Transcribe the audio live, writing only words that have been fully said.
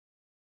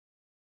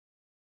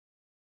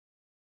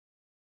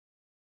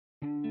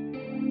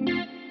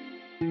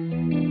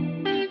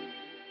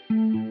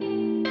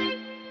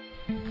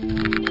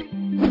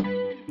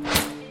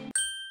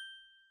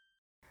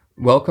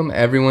Welcome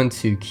everyone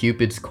to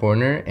Cupid's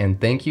Corner, and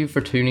thank you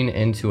for tuning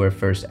in to our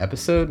first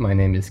episode. My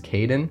name is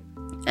Caden.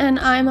 And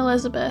I'm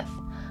Elizabeth.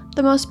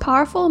 The most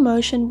powerful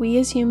emotion we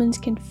as humans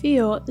can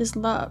feel is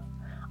love.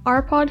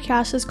 Our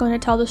podcast is going to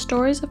tell the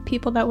stories of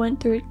people that went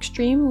through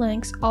extreme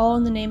lengths, all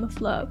in the name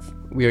of love.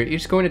 We are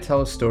each going to tell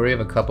a story of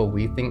a couple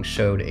we think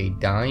showed a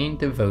dying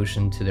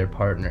devotion to their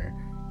partner.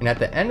 And at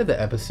the end of the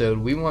episode,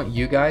 we want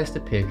you guys to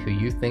pick who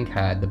you think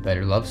had the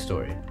better love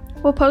story.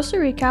 We'll post a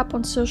recap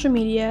on social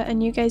media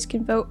and you guys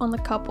can vote on the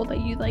couple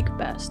that you like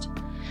best.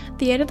 At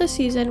the end of the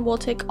season, we'll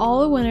take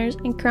all the winners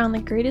and crown the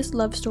greatest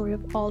love story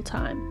of all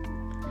time.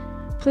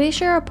 Please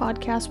share our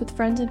podcast with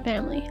friends and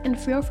family, and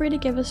feel free to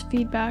give us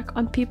feedback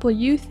on people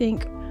you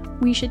think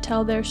we should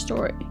tell their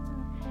story.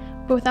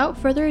 But without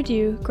further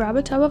ado, grab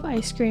a tub of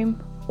ice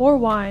cream, or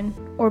wine,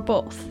 or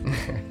both.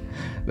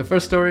 The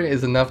first story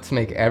is enough to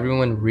make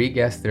everyone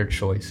re-guess their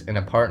choice in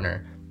a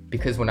partner,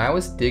 because when I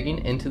was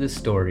digging into the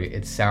story,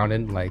 it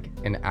sounded like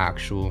an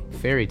actual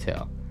fairy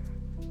tale.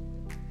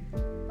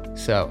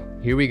 So,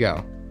 here we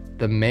go.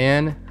 The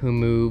Man Who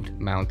Moved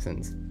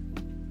Mountains.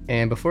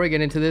 And before I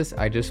get into this,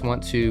 I just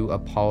want to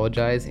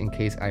apologize in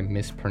case I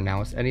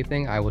mispronounced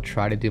anything. I will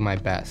try to do my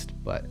best,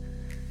 but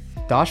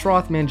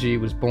Dashrath Manjhi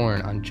was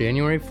born on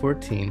January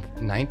 14th,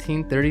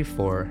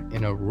 1934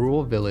 in a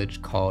rural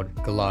village called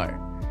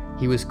Galar.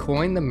 He was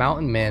coined the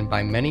Mountain Man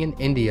by many in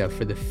India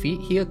for the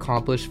feat he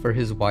accomplished for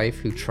his wife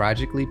who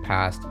tragically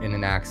passed in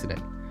an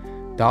accident.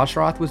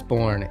 Dashrath was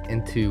born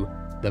into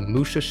the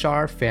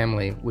Mushashar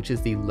family, which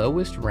is the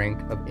lowest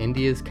rank of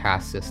India's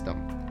caste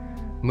system.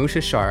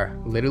 Mushashar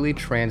literally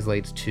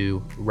translates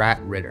to rat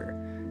ritter.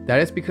 That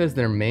is because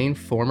their main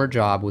former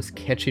job was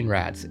catching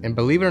rats, and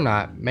believe it or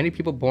not, many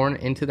people born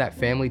into that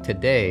family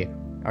today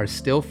are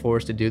still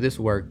forced to do this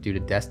work due to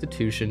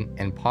destitution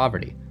and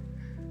poverty.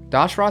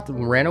 Dashrath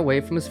ran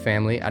away from his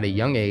family at a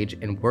young age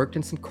and worked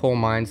in some coal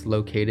mines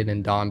located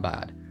in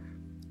Dhanbad.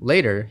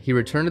 Later, he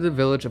returned to the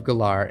village of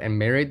Galar and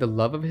married the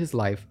love of his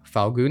life,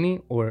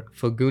 Falguni or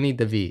Falguni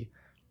Devi.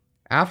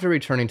 After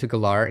returning to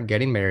Galar and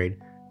getting married,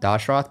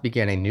 Dashrath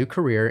began a new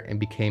career and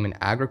became an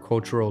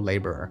agricultural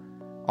laborer.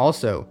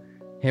 Also,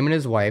 him and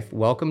his wife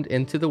welcomed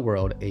into the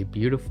world a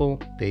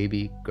beautiful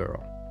baby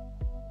girl.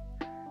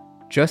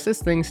 Just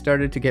as things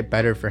started to get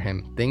better for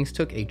him, things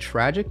took a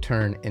tragic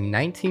turn in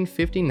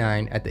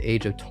 1959 at the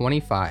age of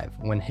 25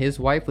 when his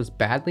wife was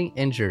badly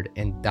injured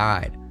and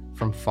died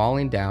from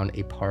falling down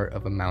a part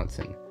of a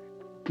mountain.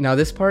 Now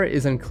this part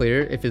is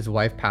unclear if his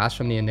wife passed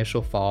from the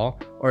initial fall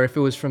or if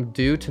it was from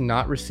due to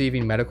not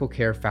receiving medical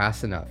care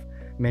fast enough.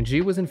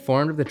 Manjhi was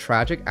informed of the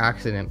tragic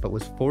accident but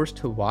was forced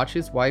to watch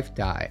his wife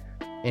die,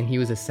 and he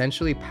was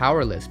essentially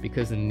powerless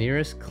because the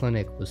nearest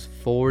clinic was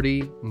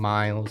 40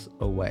 miles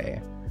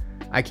away.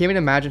 I can't even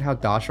imagine how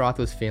Dashrath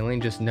was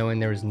feeling just knowing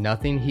there was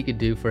nothing he could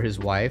do for his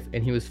wife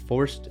and he was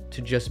forced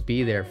to just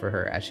be there for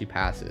her as she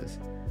passes.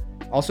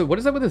 Also, what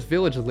is up with this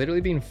village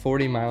literally being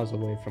 40 miles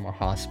away from a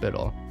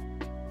hospital?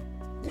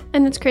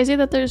 And it's crazy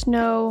that there's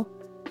no,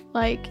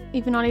 not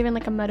even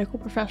a medical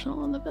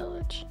professional in the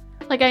village.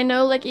 I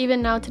know,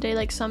 even now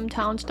today, some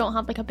towns don't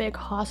have, a big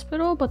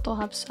hospital, but they'll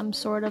have some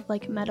sort of,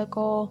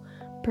 medical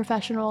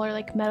professional or,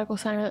 medical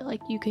center that,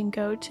 you can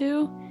go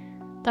to.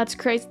 That's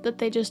crazy that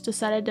they just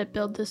decided to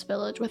build this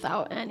village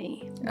without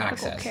any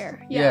medical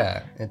care.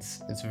 Yeah,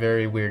 it's a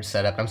very weird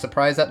setup. I'm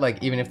surprised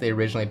that even if they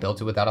originally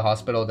built it without a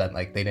hospital, that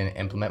they didn't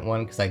implement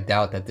one, because I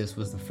doubt that this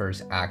was the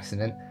first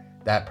accident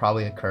that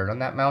probably occurred on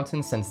that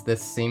mountain, since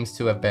this seems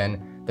to have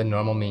been the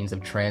normal means of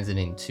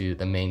transiting to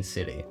the main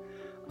city.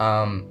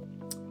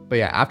 But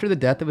yeah, after the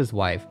death of his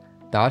wife,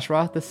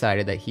 Dashrath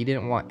decided that he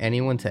didn't want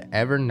anyone to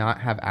ever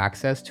not have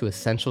access to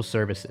essential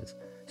services.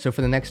 So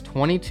for the next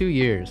 22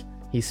 years,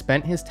 he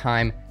spent his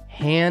time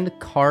hand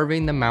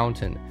carving the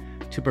mountain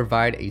to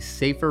provide a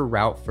safer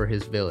route for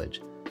his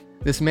village.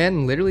 This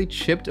man literally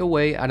chipped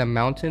away at a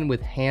mountain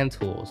with hand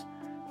tools.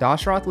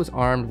 Dashrath was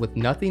armed with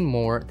nothing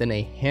more than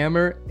a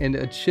hammer and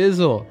a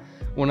chisel.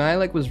 When I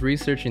was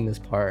researching this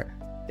part,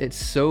 it's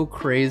so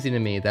crazy to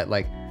me that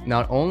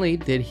not only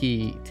did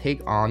he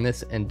take on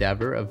this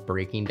endeavor of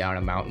breaking down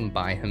a mountain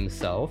by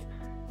himself,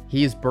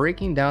 he is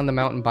breaking down the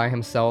mountain by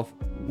himself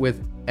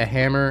with a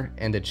hammer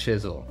and a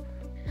chisel.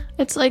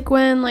 It's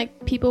when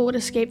people would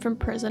escape from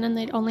prison and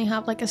they'd only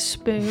have a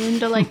spoon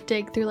to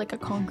dig through a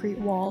concrete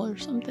wall or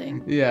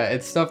something. Yeah,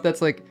 it's stuff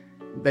that's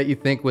that you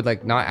think would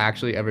not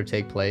actually ever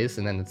take place,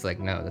 and then it's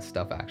no, this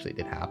stuff actually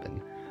did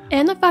happen.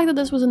 And the fact that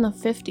this was in the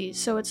 50s,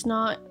 so it's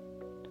not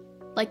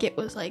it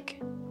was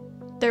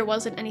there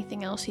wasn't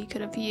anything else he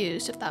could have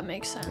used, if that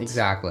makes sense.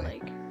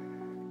 Exactly.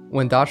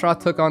 When Dashrath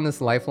took on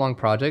this lifelong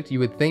project, you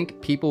would think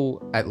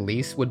people at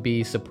least would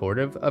be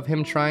supportive of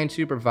him trying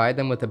to provide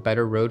them with a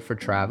better road for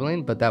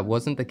traveling, but that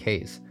wasn't the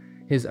case.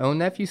 His own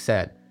nephew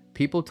said,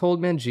 "People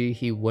told Manjhi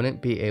he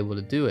wouldn't be able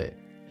to do it.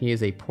 He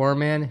is a poor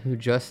man who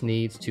just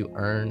needs to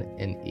earn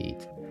and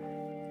eat."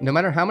 No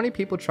matter how many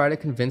people try to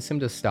convince him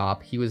to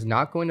stop, he was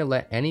not going to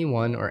let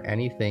anyone or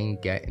anything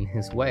get in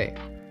his way.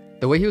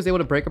 The way he was able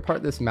to break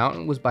apart this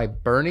mountain was by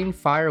burning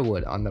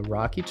firewood on the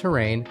rocky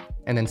terrain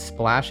and then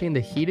splashing the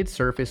heated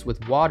surface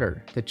with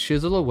water to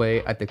chisel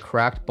away at the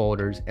cracked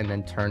boulders and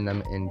then turn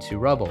them into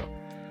rubble.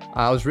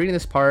 I was reading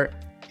this part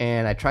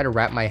and I tried to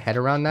wrap my head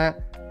around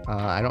that.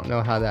 I don't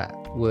know how that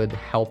would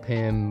help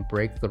him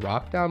break the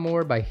rock down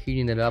more by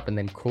heating it up and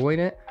then cooling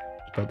it,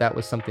 but that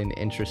was something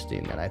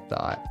interesting that I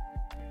thought.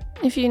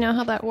 If you know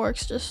how that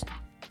works, just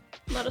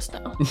let us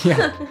know.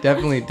 Yeah,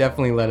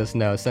 definitely let us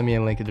know. Send me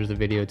a link if there's a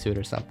video to it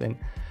or something.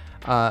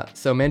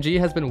 So Manjhi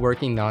has been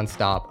working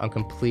nonstop on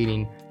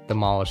completing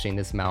demolishing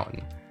this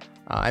mountain.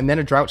 And then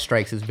a drought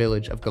strikes his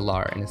village of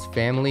Galar, and his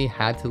family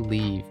had to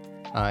leave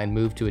and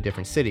move to a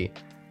different city.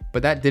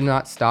 But that did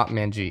not stop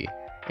Manjhi.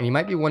 And you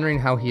might be wondering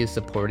how he is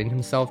supporting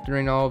himself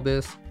during all of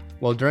this.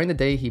 Well, during the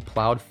day, he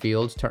plowed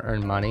fields to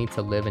earn money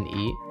to live and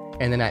eat.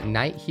 And then at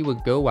night, he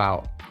would go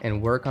out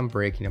and work on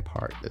breaking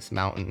apart this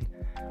mountain.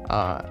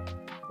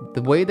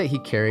 The way that he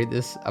carried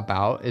this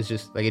about is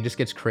just like, it just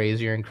gets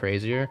crazier and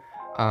crazier.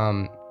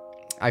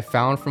 I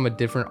found from a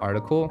different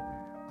article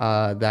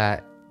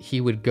that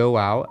he would go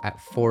out at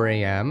 4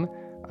 a.m.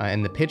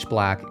 In the pitch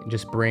black,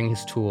 just bring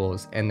his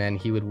tools, and then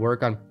he would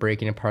work on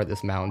breaking apart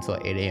this mountain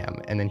till 8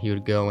 a.m. And then he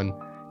would go and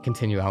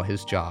continue out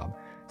his job.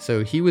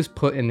 So he was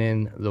putting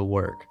in the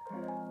work.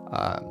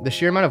 The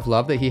sheer amount of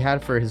love that he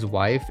had for his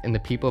wife and the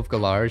people of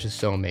Galar is just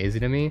so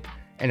amazing to me.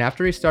 And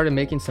after he started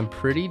making some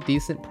pretty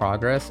decent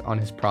progress on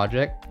his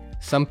project,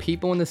 some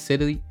people in the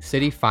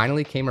city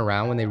finally came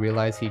around when they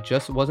realized he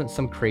just wasn't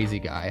some crazy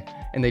guy,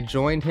 and they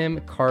joined him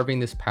carving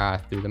this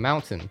path through the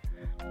mountain.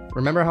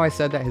 Remember how I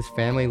said that his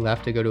family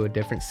left to go to a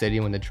different city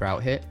when the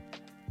drought hit?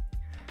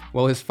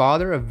 Well, his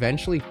father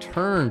eventually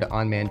turned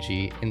on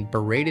Manjhi and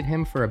berated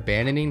him for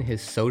abandoning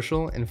his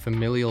social and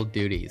familial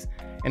duties.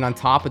 And on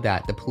top of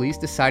that, the police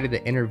decided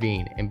to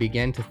intervene and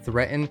began to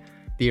threaten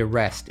the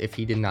arrest if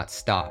he did not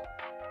stop.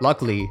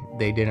 Luckily,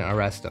 they didn't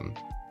arrest him.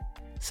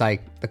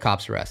 Psych, the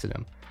cops arrested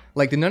him.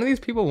 Like, did none of these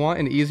people want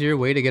an easier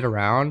way to get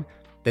around?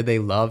 Did they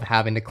love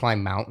having to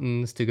climb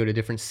mountains to go to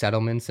different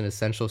settlements and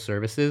essential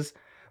services?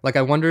 Like,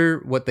 I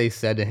wonder what they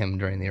said to him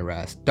during the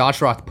arrest.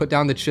 Dashrath, put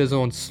down the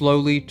chisel and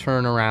slowly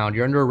turn around.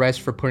 You're under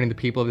arrest for putting the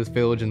people of this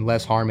village in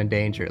less harm and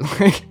danger.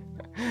 Like,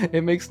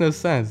 it makes no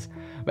sense.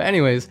 But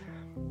anyways,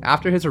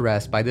 after his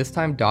arrest, by this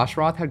time,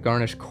 Dashrath had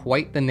garnished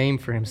quite the name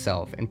for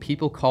himself, and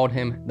people called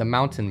him the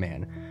Mountain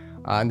Man.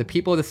 And the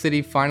people of the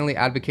city finally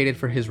advocated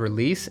for his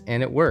release,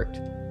 and it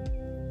worked.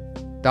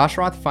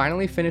 Dashrath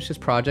finally finished his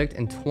project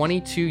in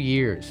 22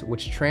 years,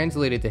 which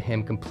translated to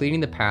him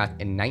completing the path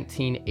in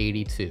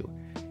 1982.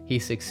 He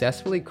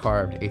successfully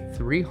carved a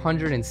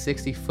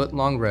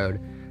 360-foot-long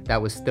road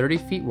that was 30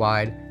 feet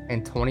wide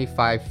and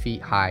 25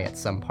 feet high at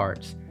some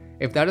parts.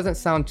 If that doesn't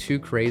sound too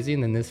crazy,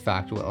 then this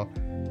fact will.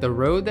 The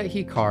road that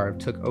he carved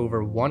took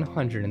over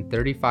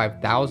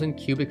 135,000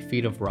 cubic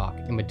feet of rock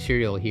and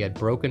material he had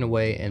broken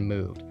away and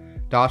moved.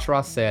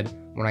 Dashrath said,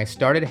 "When I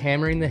started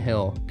hammering the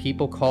hill,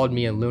 people called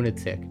me a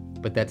lunatic,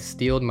 but that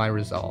steeled my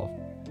resolve."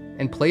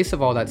 In place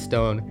of all that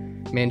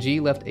stone,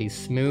 Manjhi left a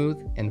smooth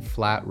and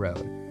flat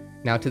road.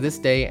 Now to this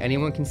day,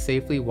 anyone can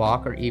safely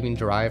walk or even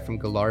drive from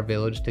Galar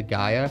village to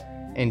Gaya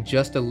in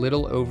just a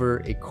little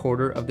over a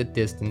quarter of the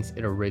distance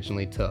it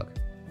originally took.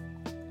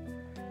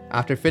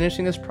 After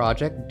finishing this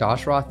project,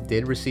 Dashrath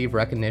did receive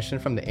recognition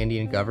from the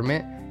Indian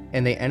government,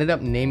 and they ended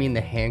up naming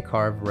the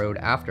hand-carved road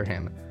after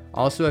him.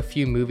 Also, a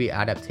few movie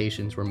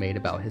adaptations were made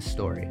about his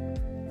story.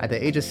 At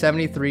the age of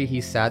 73, he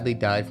sadly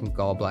died from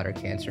gallbladder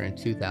cancer in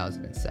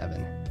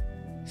 2007.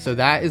 So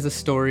that is the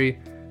story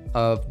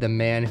of the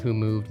man who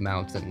moved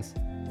mountains.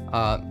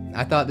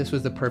 I thought this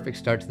was the perfect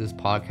start to this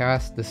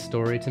podcast. This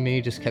story to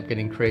me just kept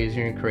getting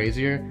crazier and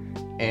crazier,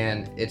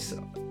 and it's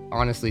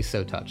honestly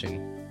so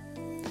touching.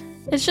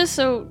 It's just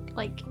so,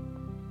 like,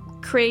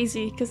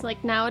 crazy, because,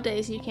 like,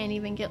 nowadays you can't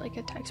even get, like,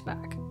 a text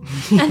back.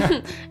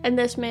 And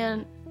this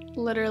man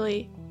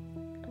literally...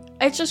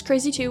 It's just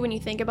crazy, too, when you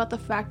think about the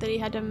fact that he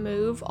had to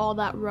move all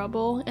that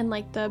rubble and,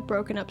 like, the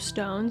broken up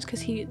stones,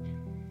 because he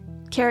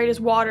carried his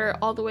water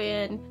all the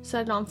way in,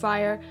 set it on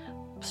fire,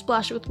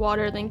 splashed it with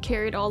water, then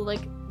carried all,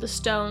 like, the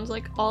stones,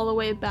 like, all the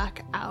way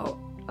back out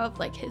of,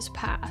 like, his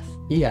path.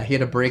 Yeah, he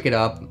had to break it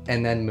up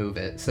and then move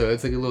it. So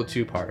it's, like, a little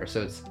two-parter.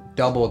 So it's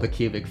double the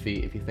cubic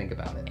feet if you think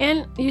about it.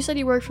 And you said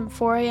he worked from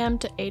 4 a.m.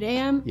 to 8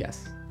 a.m.?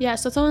 Yes. Yeah,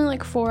 so it's only,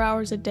 like, 4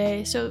 hours a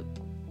day. So...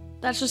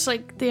 that's just,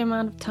 like, the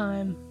amount of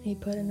time he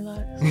put into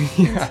that. It's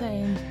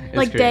insane. It's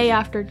like, crazy. Day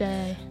after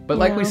day. But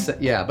like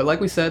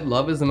we said,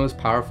 love is the most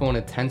powerful and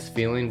intense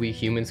feeling we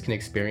humans can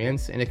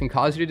experience, and it can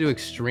cause you to do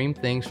extreme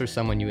things for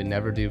someone you would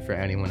never do for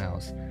anyone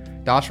else.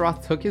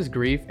 Dashrath took his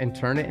grief and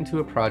turned it into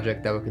a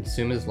project that would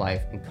consume his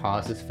life and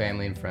cause his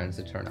family and friends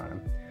to turn on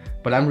him.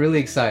 But I'm really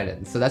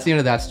excited. So that's the end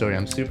of that story.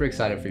 I'm super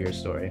excited for your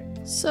story.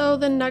 So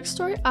the next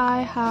story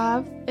I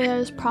have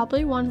is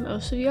probably one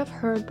most of you have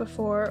heard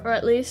before, or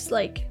at least,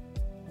 like,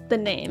 the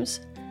names.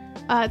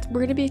 We're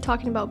going to be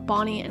talking about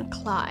Bonnie and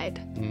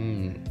Clyde.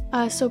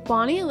 So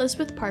Bonnie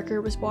Elizabeth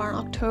Parker was born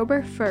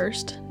October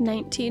 1st,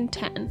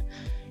 1910,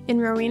 in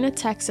Rowena,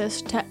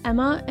 Texas, to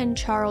Emma and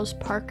Charles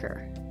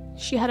Parker.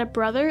 She had a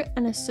brother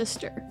and a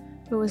sister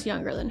who was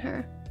younger than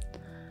her.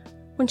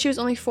 When she was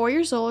only 4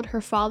 years old,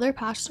 her father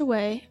passed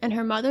away, and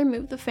her mother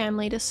moved the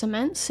family to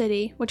Cement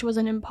City, which was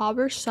an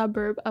impoverished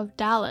suburb of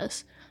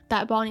Dallas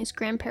that Bonnie's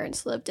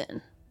grandparents lived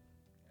in.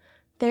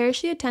 There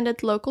she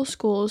attended local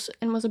schools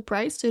and was a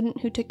bright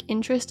student who took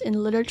interest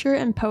in literature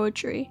and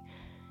poetry.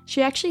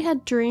 She actually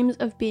had dreams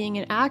of being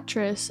an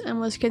actress and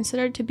was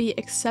considered to be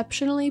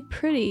exceptionally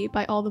pretty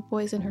by all the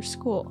boys in her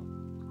school.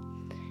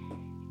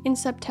 In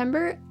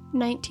September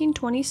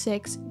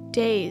 1926,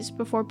 days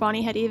before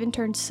Bonnie had even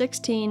turned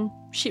 16,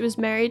 she was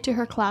married to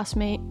her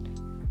classmate,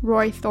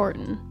 Roy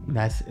Thornton.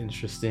 That's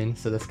interesting.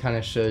 So this kind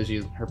of shows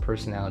you her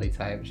personality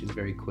type. She's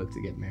very quick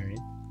to get married.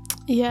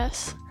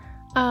 Yes.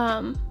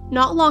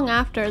 Not long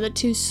after, the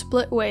two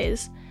split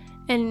ways,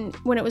 and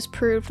when it was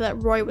proved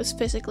that Roy was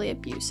physically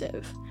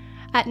abusive.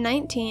 At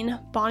 19,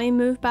 Bonnie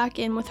moved back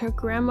in with her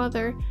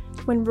grandmother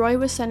when Roy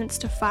was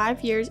sentenced to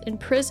 5 years in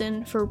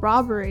prison for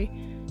robbery,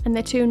 and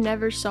the two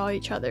never saw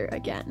each other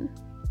again.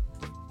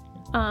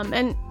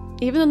 And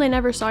even though they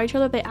never saw each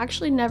other, they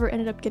actually never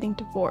ended up getting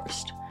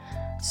divorced.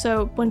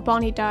 So when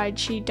Bonnie died,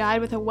 she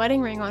died with a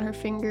wedding ring on her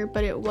finger,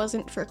 but it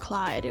wasn't for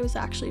Clyde, it was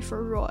actually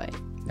for Roy.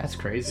 That's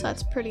crazy. So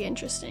that's pretty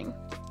interesting.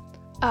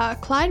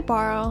 Clyde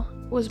Barrow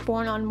was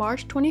born on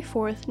March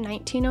 24th,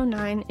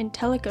 1909 in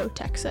Tellico,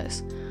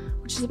 Texas,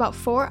 which is about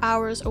 4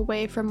 hours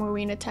away from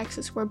Rowena,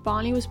 Texas, where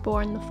Bonnie was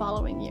born the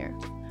following year.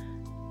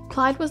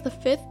 Clyde was the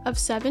fifth of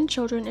 7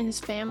 children in his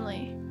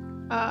family.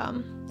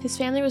 His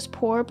family was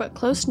poor but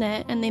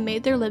close-knit, and they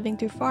made their living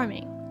through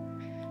farming.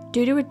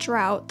 Due to a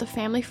drought, the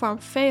family farm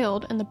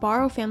failed, and the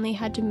Barrow family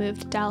had to move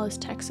to Dallas,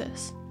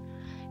 Texas.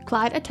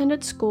 Clyde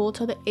attended school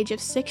till the age of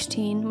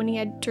 16 when he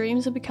had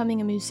dreams of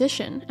becoming a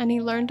musician, and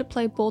he learned to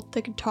play both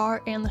the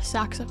guitar and the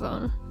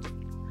saxophone.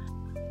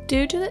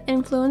 Due to the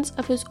influence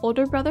of his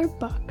older brother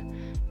Buck,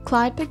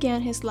 Clyde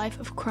began his life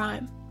of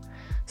crime,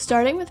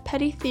 starting with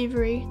petty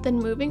thievery, then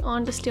moving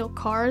on to steal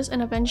cars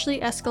and eventually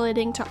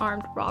escalating to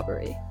armed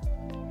robbery.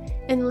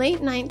 In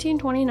late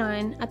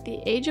 1929, at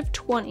the age of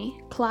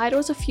 20, Clyde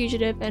was a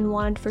fugitive and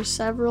wanted for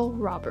several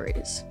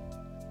robberies.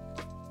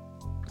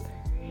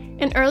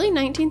 In early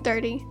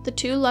 1930, the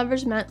two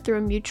lovers met through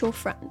a mutual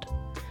friend.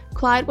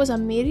 Clyde was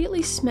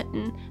immediately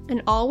smitten,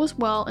 and all was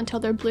well until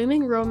their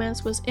blooming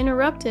romance was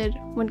interrupted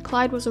when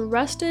Clyde was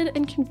arrested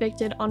and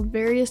convicted on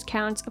various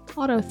counts of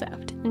auto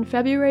theft in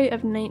February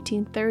of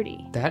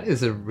 1930. That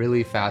is a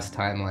really fast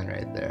timeline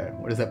right there.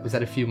 What is that? Was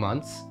that a few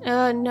months?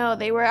 No,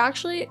 they were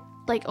actually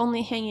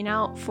only hanging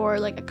out for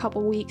a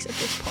couple weeks at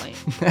this point.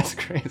 That's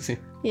crazy.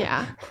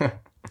 Yeah.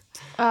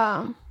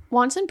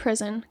 Once in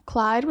prison,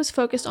 Clyde was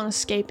focused on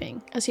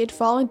escaping, as he had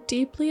fallen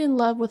deeply in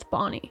love with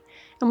Bonnie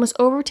and was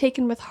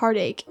overtaken with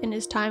heartache in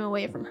his time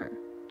away from her.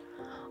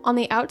 On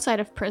the outside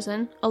of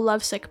prison, a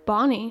lovesick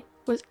Bonnie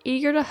was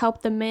eager to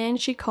help the man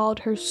she called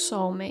her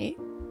soulmate.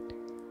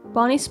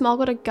 Bonnie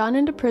smuggled a gun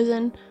into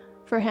prison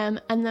for him,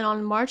 and then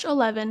on March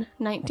 11,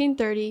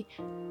 1930,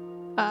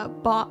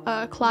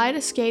 Clyde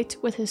escaped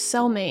with his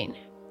cellmate,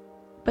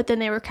 but then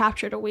they were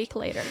captured a week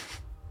later.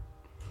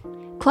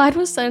 Clyde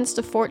was sentenced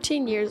to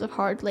 14 years of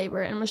hard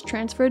labor and was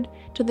transferred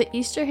to the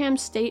Easterham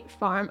State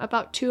Farm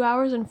about 2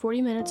 hours and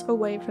 40 minutes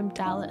away from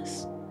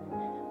Dallas.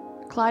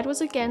 Clyde was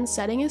again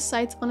setting his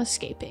sights on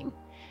escaping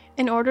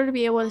in order to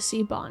be able to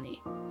see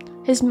Bonnie.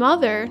 His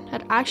mother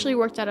had actually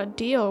worked out a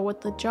deal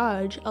with the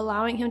judge,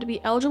 allowing him to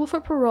be eligible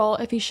for parole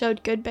if he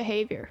showed good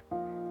behavior.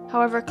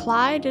 However,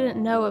 Clyde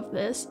didn't know of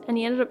this, and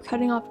he ended up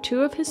cutting off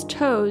 2 of his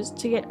toes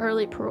to get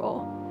early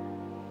parole,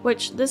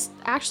 which this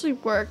actually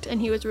worked,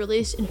 and he was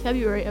released in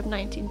February of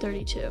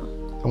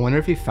 1932. I wonder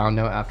if he found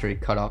out after he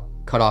cut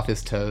off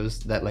his toes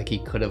that he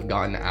could have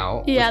gotten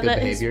out with good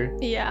behavior.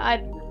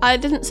 I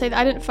didn't say that.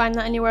 I didn't find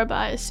that anywhere, but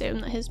I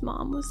assume that his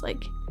mom was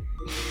like,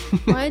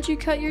 "Why did you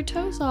cut your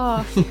toes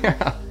off?"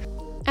 Yeah.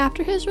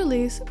 After his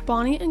release,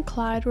 Bonnie and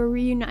Clyde were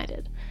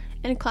reunited,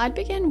 and Clyde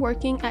began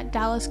working at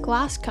Dallas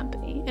Glass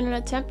Company in an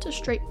attempt to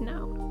straighten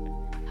out.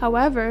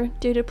 However,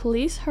 due to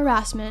police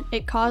harassment,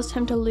 it caused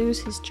him to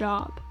lose his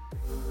job.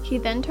 He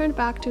then turned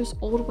back to his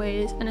old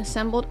ways and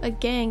assembled a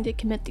gang to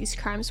commit these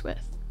crimes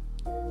with.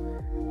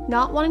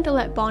 Not wanting to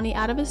let Bonnie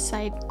out of his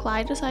sight,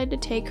 Clyde decided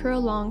to take her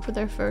along for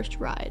their first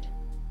ride.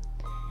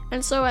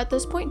 And so at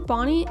this point,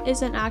 Bonnie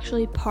isn't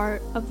actually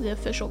part of the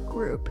official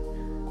group,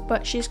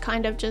 but she's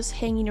kind of just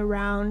hanging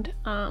around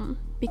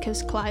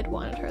because Clyde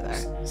wanted her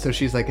there. So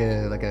she's like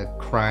a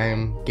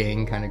crime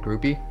gang kind of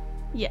groupie?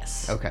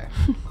 Yes. Okay.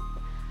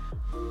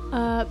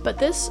 But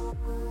this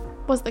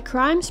was the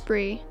crime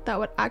spree that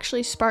would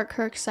actually spark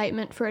her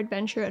excitement for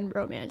adventure and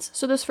romance.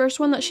 So this first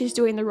one that she's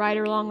doing the ride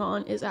along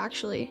on is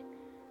actually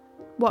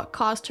what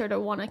caused her to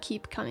want to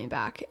keep coming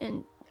back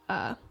and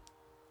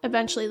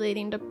eventually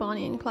leading to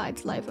Bonnie and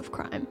Clyde's life of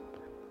crime.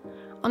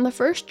 On the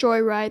first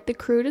joyride, the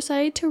crew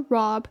decided to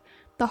rob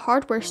the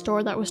hardware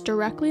store that was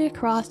directly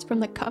across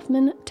from the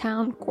Kaufman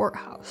Town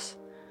Courthouse.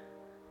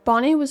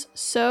 Bonnie was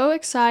so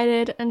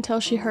excited until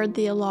she heard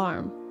the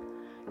alarm.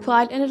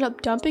 Clyde ended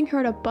up dumping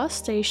her at a bus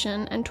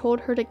station and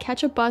told her to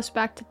catch a bus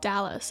back to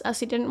Dallas, as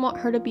he didn't want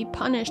her to be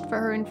punished for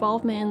her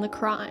involvement in the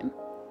crime.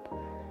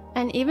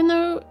 And even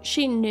though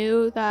she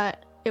knew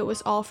that it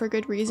was all for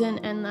good reason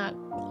and that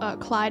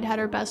Clyde had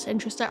her best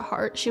interest at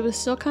heart, she was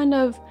still kind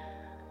of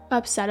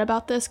upset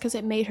about this because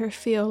it made her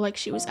feel like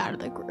she was out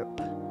of the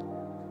group.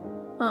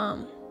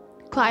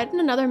 Clyde and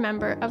another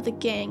member of the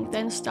gang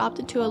then stopped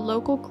into a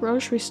local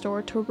grocery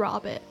store to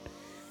rob it,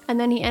 and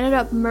then he ended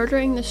up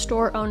murdering the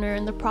store owner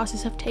in the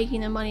process of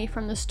taking the money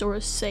from the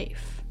store's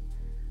safe.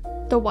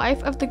 The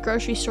wife of the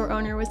grocery store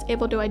owner was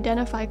able to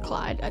identify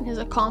Clyde and his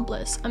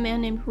accomplice, a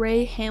man named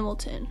Ray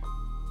Hamilton.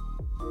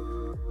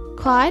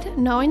 Clyde,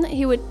 knowing that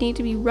he would need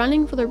to be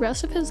running for the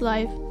rest of his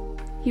life,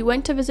 he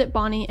went to visit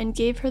Bonnie and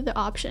gave her the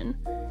option.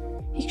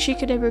 She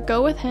could either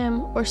go with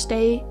him or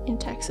stay in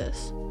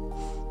Texas,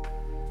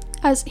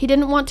 as he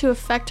didn't want to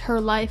affect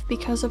her life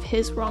because of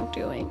his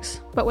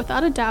wrongdoings. But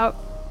without a doubt,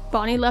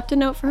 Bonnie left a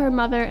note for her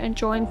mother and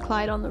joined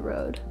Clyde on the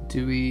road.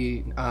 Do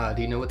you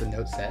know what the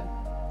note said?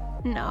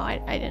 No,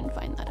 I didn't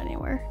find that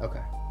anywhere. Okay.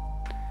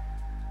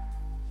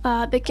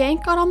 The gang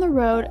got on the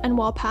road, and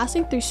while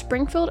passing through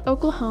Springfield,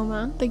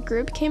 Oklahoma, the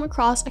group came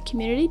across a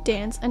community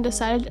dance and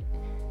decided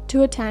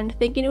to attend,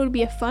 thinking it would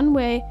be a fun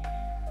way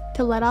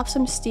to let off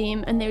some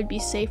steam and they would be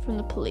safe from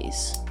the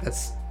police.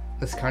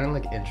 That's kind of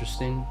like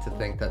interesting to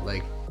think that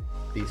like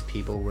these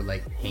people were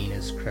like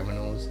heinous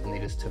criminals and they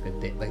just took a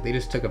day, like they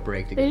just took a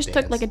break to go dance. They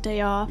just took like a day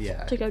off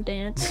to go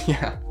dance.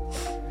 Yeah.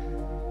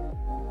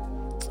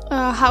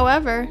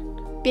 However,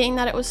 being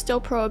that it was still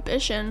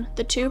prohibition,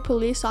 the two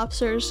police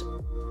officers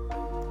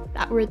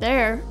that were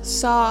there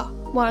saw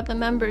one of the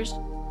members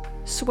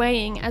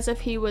swaying as if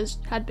he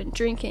had been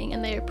drinking,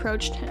 and they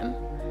approached him.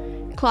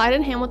 Clyde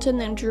and Hamilton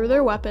then drew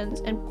their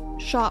weapons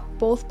and shot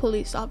both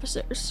police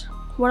officers.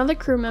 One of the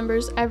crew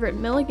members, Everett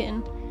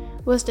Milligan,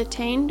 was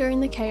detained during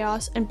the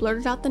chaos and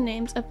blurted out the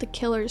names of the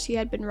killers he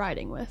had been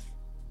riding with.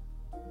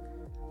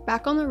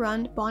 Back on the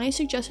run, Bonnie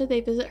suggested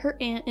they visit her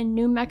aunt in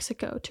New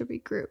Mexico to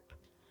regroup.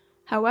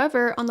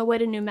 However, on the way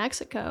to New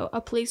Mexico, a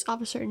police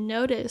officer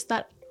noticed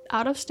that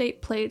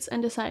out-of-state plates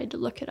and decided to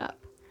look it up.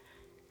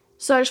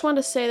 So I just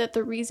wanted to say that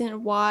the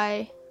reason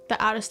why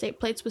the out-of-state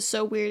plates was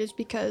so weird is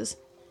because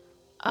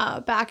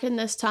back in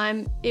this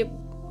time,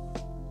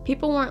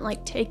 people weren't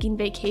like taking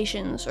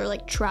vacations or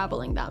like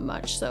traveling that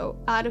much, so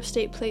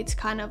out-of-state plates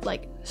kind of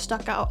like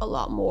stuck out a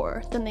lot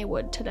more than they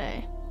would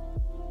today.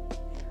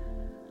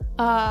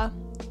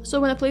 So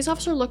when the police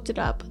officer looked it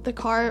up, the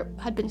car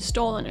had been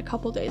stolen a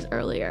couple days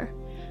earlier.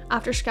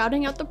 After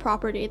scouting out the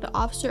property, the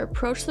officer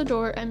approached the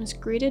door and was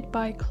greeted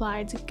by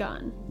Clyde's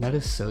gun. That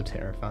is so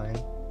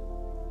terrifying.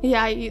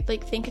 Yeah, you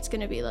like think it's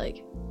gonna be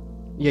like...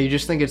 Yeah, you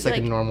just think it's like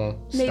a normal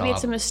maybe stop.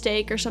 It's a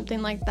mistake or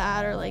something like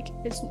that, or like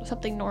it's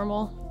something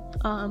normal.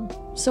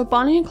 So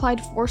Bonnie and Clyde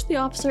forced the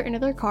officer into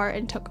their car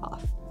and took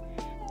off.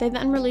 They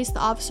then released the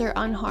officer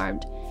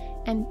unharmed,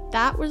 and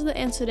that was the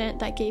incident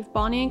that gave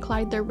Bonnie and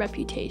Clyde their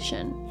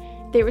reputation.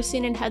 They were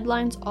seen in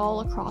headlines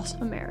all across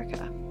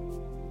America.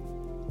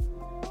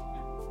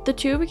 The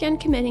two began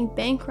committing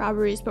bank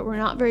robberies, but were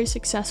not very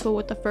successful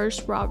with the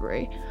first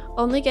robbery,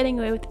 only getting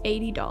away with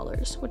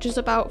 $80, which is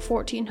about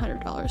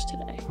 $1,400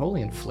 today.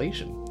 Holy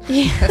inflation.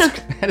 Yeah.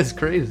 That is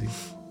crazy.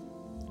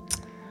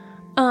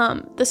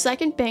 The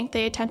second bank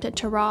they attempted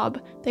to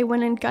rob, they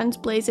went in guns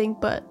blazing,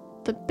 but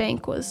the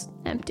bank was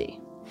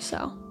empty,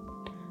 so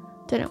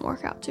didn't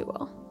work out too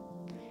well.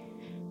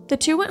 The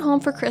two went home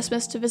for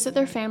Christmas to visit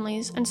their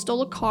families and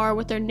stole a car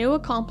with their new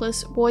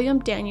accomplice, William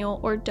Daniel,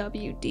 or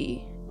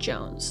W.D.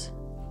 Jones.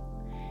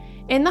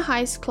 In the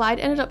heist, Clyde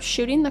ended up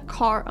shooting the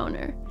car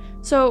owner.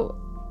 So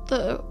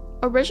the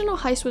original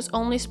heist was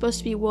only supposed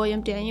to be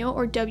William Daniel,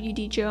 or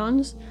W.D.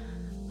 Jones,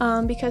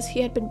 because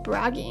he had been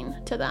bragging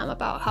to them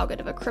about how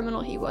good of a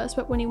criminal he was,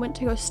 but when he went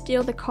to go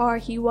steal the car,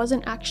 he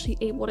wasn't actually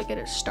able to get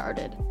it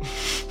started.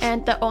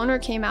 And the owner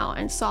came out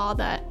and saw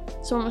that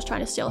someone was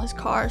trying to steal his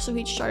car, so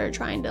he started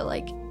trying to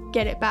like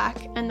get it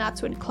back, and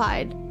that's when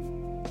Clyde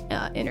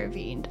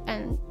intervened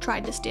and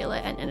tried to steal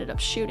it and ended up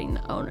shooting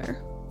the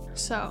owner.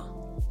 So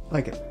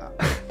like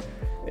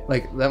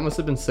that must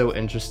have been so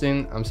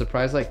interesting. I'm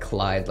surprised like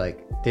Clyde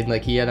did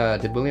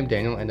William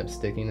Daniel end up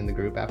sticking in the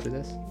group after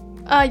this?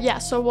 Yeah,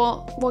 so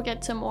we'll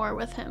get to more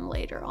with him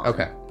later on.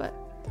 Okay. But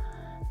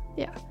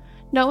yeah,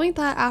 knowing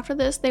that after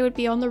this they would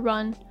be on the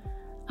run,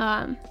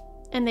 and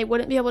they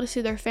wouldn't be able to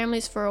see their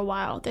families for a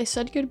while, they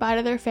said goodbye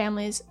to their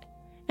families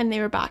and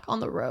they were back on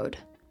the road.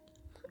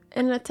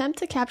 In an attempt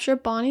to capture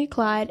Bonnie,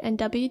 Clyde, and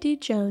W.D.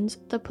 Jones,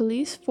 the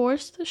police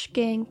forced the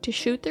gang to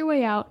shoot their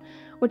way out,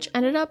 which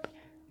ended up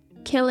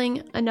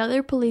killing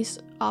another police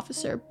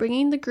officer,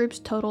 bringing the group's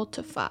total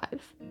to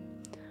 5.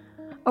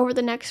 Over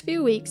the next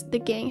few weeks, the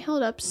gang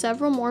held up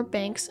several more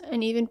banks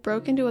and even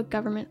broke into a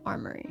government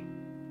armory.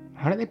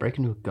 How did they break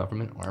into a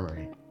government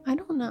armory? I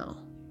don't know.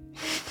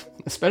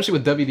 Especially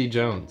with W.D.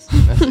 Jones.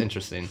 That's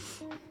interesting.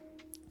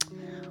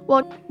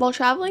 While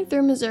traveling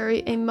through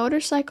Missouri, a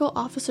motorcycle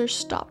officer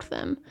stopped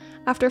them.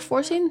 After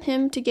forcing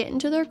him to get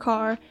into their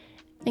car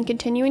and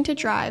continuing to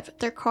drive,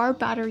 their car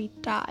battery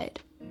died.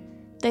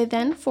 They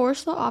then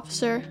forced the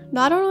officer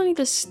not only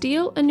to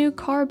steal a new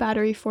car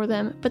battery for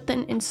them, but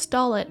then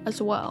install it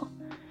as well.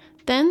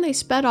 Then they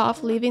sped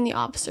off, leaving the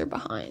officer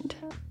behind.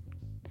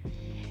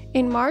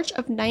 In March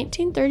of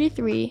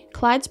 1933,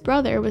 Clyde's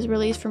brother was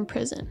released from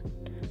prison.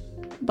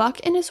 Buck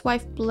and his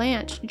wife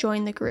Blanche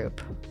joined the group.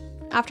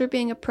 After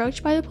being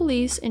approached by the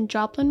police in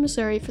Joplin,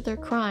 Missouri for their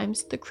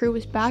crimes, the crew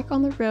was back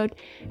on the road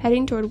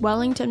heading toward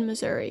Wellington,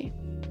 Missouri.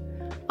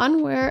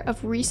 Unaware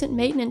of recent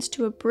maintenance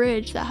to a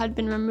bridge that had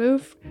been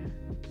removed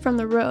from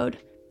the road,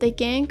 the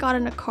gang got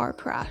in a car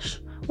crash.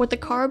 With the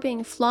car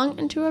being flung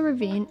into a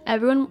ravine,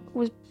 everyone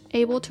was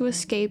able to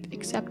escape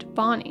except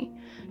Bonnie,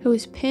 who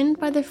was pinned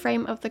by the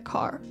frame of the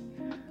car.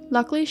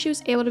 Luckily, she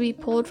was able to be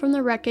pulled from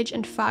the wreckage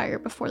and fire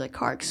before the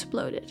car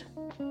exploded.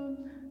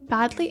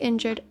 Badly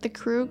injured, the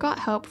crew got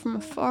help from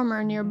a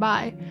farmer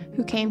nearby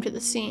who came to the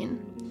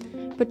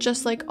scene. But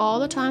just like all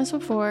the times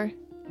before,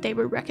 they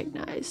were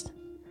recognized.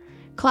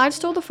 Clyde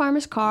stole the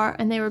farmer's car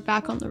and they were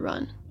back on the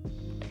run.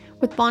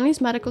 With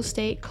Bonnie's medical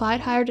state, Clyde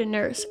hired a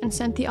nurse and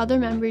sent the other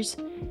members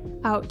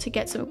out to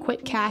get some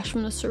quick cash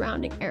from the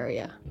surrounding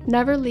area,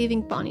 never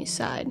leaving Bonnie's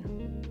side.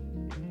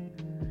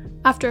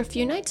 After a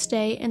few nights'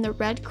 stay in the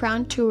Red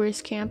Crown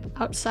tourist camp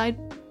outside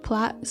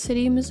Platte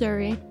City,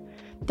 Missouri,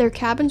 their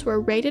cabins were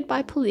raided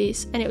by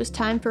police and it was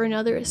time for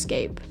another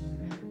escape.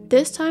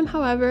 This time,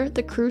 however,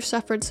 the crew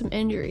suffered some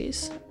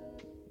injuries.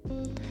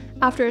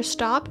 After a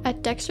stop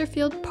at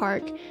Dexterfield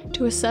Park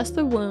to assess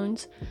the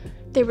wounds,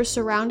 they were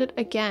surrounded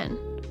again.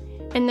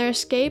 In their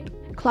escape,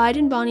 Clyde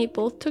and Bonnie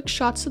both took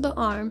shots to the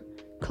arm.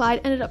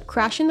 Clyde ended up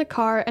crashing the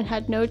car and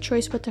had no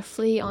choice but to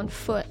flee on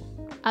foot.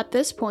 At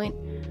this point,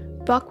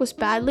 Buck was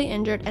badly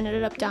injured and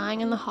ended up dying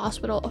in the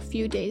hospital a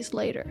few days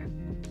later.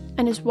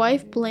 And his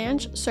wife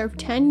Blanche served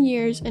 10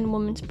 years in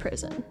women's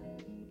prison.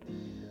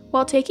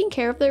 While taking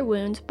care of their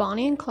wounds,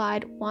 Bonnie and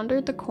Clyde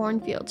wandered the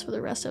cornfields for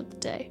the rest of the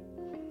day.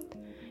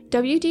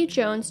 W.D.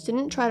 Jones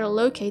didn't try to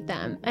locate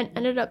them and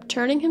ended up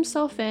turning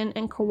himself in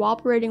and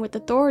cooperating with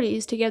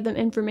authorities to give them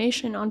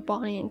information on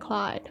Bonnie and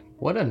Clyde.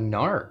 What a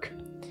narc.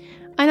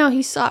 I know,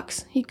 he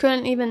sucks. He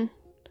couldn't even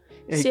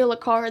steal a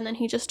car and then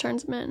he just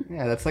turns them in.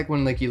 Yeah, that's like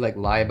when you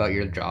lie about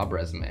your job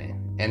resume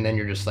and then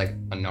you're just like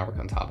a narc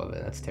on top of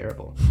it. That's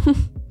terrible.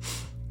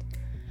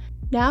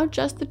 Now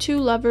just the two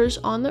lovers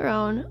on their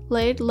own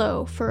laid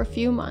low for a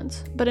few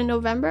months, but in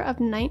November of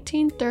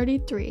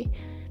 1933,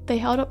 they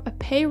held up a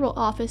payroll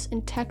office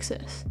in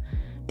Texas.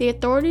 The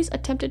authorities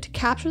attempted to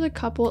capture the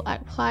couple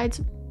at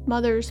Clyde's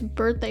mother's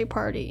birthday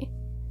party.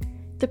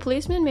 The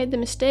policemen made the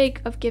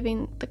mistake of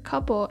giving the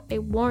couple a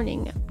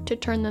warning to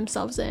turn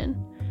themselves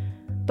in.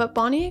 But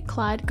Bonnie and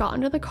Clyde got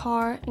into the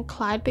car and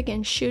Clyde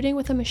began shooting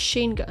with a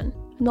machine gun,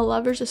 and the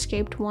lovers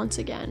escaped once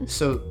again.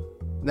 So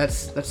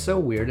that's so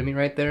weird to me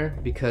right there,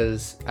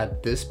 because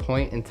at this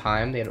point in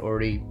time they had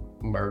already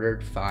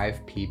murdered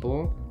 5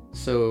 people.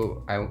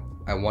 So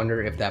I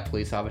wonder if that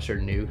police officer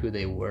knew who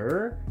they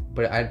were,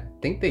 but I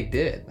think they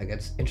did. Like,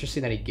 it's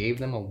interesting that he gave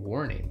them a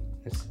warning.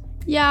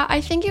 Yeah,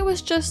 I think it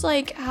was just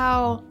like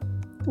how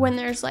when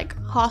there's like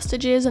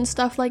hostages and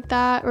stuff like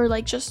that, or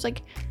like just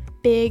like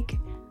big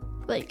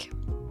like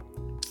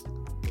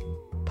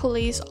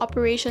police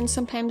operations,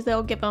 sometimes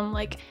they'll give them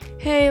like,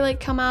 hey,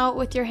 like come out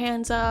with your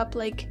hands up,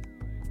 like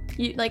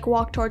you like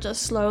walk towards us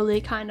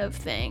slowly kind of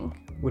thing,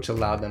 which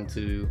allowed them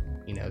to,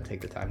 take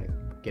the time to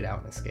get out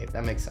and escape.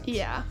 That makes sense.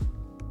 Yeah.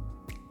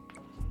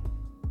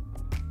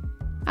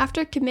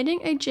 After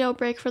committing a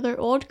jailbreak for their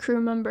old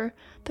crew member,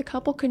 the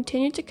couple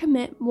continued to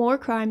commit more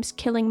crimes,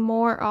 killing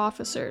more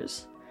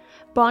officers.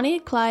 Bonnie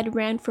and Clyde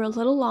ran for a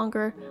little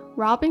longer,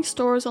 robbing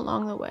stores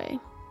along the way.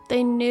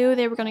 They knew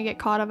they were going to get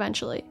caught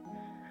eventually.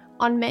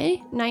 On May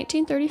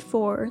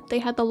 1934, they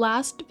had the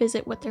last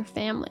visit with their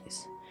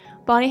families.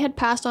 Bonnie had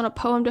passed on a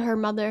poem to her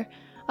mother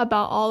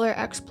about all their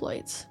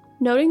exploits.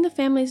 Noting the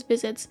family's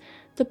visits,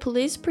 the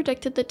police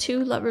predicted the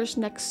two lovers'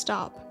 next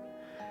stop.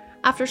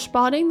 After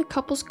spotting the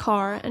couple's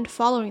car and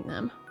following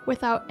them,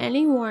 without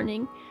any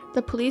warning,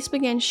 the police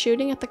began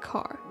shooting at the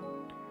car.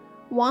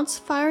 Once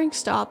firing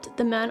stopped,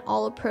 the men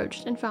all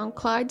approached and found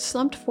Clyde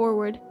slumped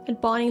forward and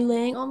Bonnie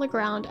laying on the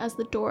ground as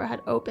the door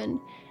had opened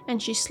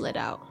and she slid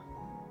out.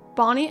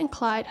 Bonnie and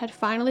Clyde had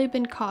finally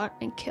been caught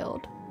and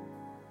killed.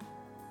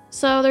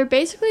 So they're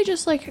basically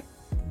just like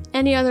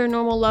any other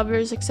normal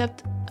lovers,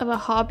 except of a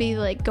hobby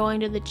like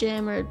going to the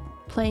gym or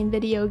playing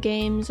video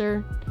games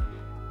or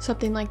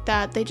something like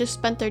that. They just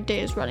spent their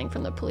days running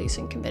from the police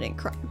and committing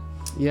crime.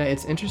 Yeah,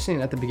 it's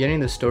interesting. At the beginning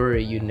of the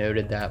story, you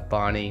noted that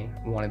Bonnie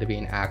wanted to be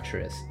an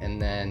actress,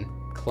 and then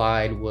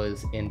Clyde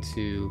was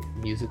into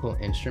musical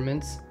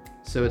instruments.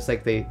 So it's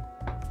like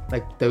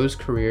those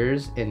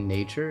careers in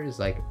nature is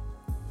like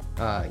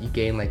you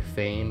gain like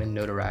fame and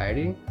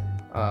notoriety.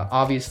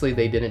 Obviously,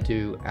 they didn't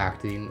do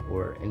acting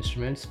or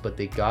instruments, but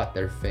they got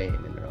their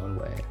fame in their own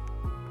way.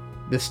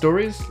 The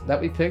stories that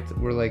we picked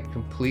were like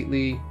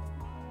completely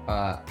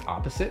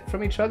opposite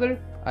from each other.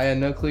 I had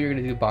no clue you were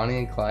gonna do Bonnie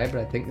and Clyde,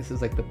 but I think this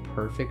is like the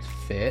perfect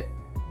fit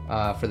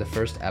for the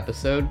first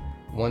episode.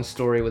 One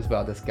story was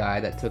about this guy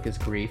that took his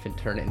grief and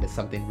turned it into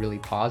something really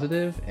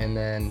positive, and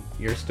then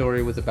your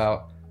story was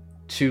about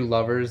two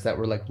lovers that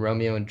were like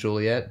Romeo and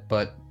Juliet,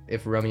 but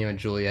if Romeo and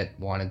Juliet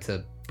wanted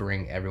to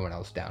bring everyone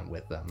else down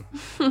with them.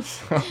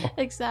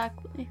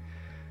 Exactly.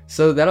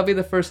 So that'll be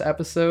the first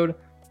episode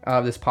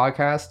of this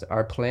podcast.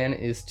 Our plan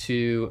is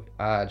to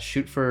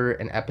shoot for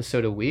an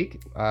episode a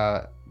week.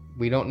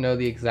 We don't know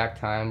the exact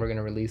time we're going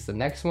to release the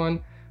next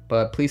one,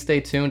 but please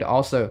stay tuned.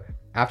 Also,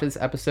 after this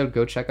episode,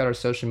 go check out our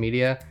social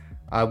media.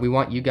 We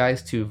want you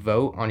guys to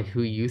vote on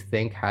who you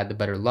think had the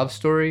better love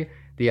story.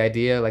 The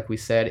idea, like we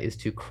said, is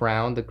to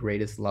crown the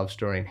greatest love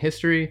story in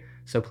history.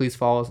 So please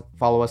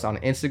follow us on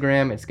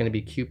Instagram. It's going to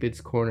be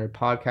Cupid's Corner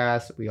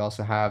Podcast. We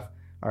also have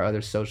our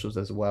other socials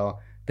as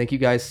well. Thank you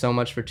guys so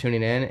much for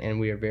tuning in, and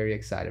we are very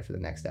excited for the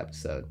next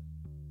episode.